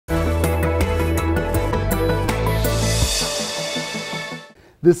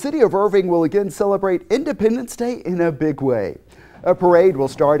The City of Irving will again celebrate Independence Day in a big way. A parade will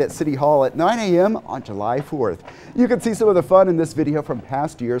start at City Hall at 9 a.m. on July 4th. You can see some of the fun in this video from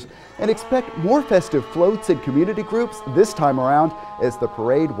past years and expect more festive floats and community groups this time around as the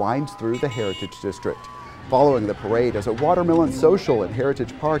parade winds through the Heritage District. Following the parade is a watermelon social in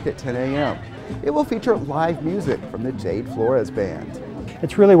Heritage Park at 10 a.m. It will feature live music from the Jade Flores Band.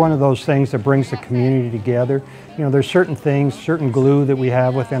 It's really one of those things that brings the community together. You know, there's certain things, certain glue that we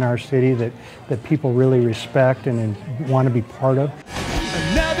have within our city that people really respect and want to be part of.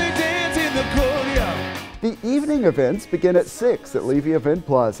 Another dance in the courtyard. The evening events begin at 6 at Levy Event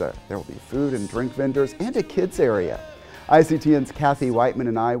Plaza. There will be food and drink vendors and a kids area. ICTN's Kathy Whiteman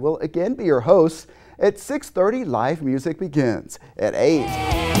and I will again be your hosts. At 6:30, live music begins. At 8,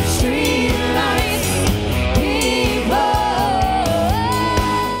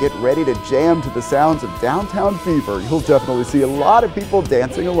 get ready to jam to the sounds of Downtown Fever. You'll definitely see a lot of people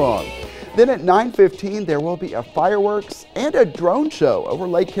dancing along. Then at 9:15, there will be a fireworks and a drone show over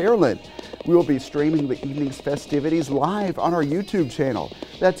Lake Carolyn. We will be streaming the evening's festivities live on our YouTube channel.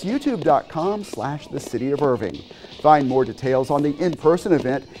 That's youtube.com/the City of Irving. Find more details on the in-person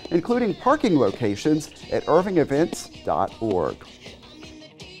event, including parking locations, at irvingevents.org.